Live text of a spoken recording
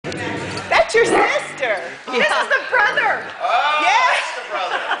That's your sister. Yeah. This is the brother. Oh, Yes. that's the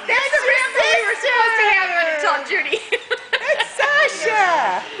brother. That's the brother we were supposed to have when I told Judy. That's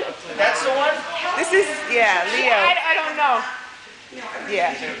Sasha. That's the one? This is, yeah, Leo. I don't know.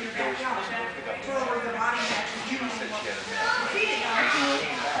 Yeah.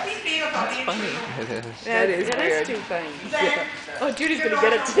 That's funny. That is weird. too funny. Yeah. Oh, Judy's gonna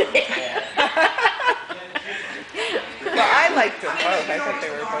get it today. Well, I liked them both. I thought they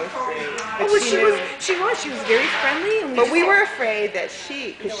were both great. But Oh, she knew. she was very friendly. And But we were afraid that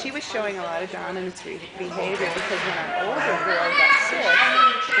because she was showing a lot of dominant behavior, because when our older girl got sick,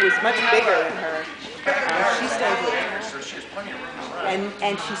 who was much bigger than her, she started,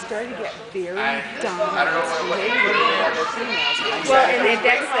 and she started to get very dominant behavior with the other females. well, and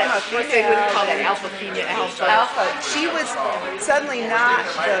that's that. They wouldn't call that alpha female Alpha. She was suddenly not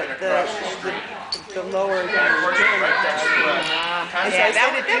the lower down pyramid dog. And so I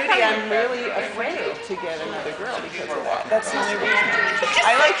said to Judy, I'm really afraid to get another girl because of that. That's the only reason.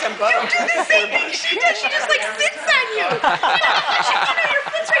 I like them both. You do the same thing she does. She just like sits on you. Your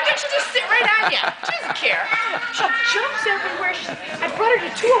foot's right there. She'll just sit right on you. She doesn't care. She jumps everywhere. I brought her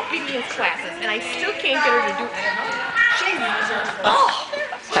to 2 obedience classes, and I still can't get her to do. She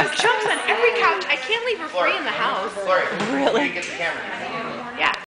jumps on every couch. I can't leave her free in the house. Lori, Really? get the camera. Yeah.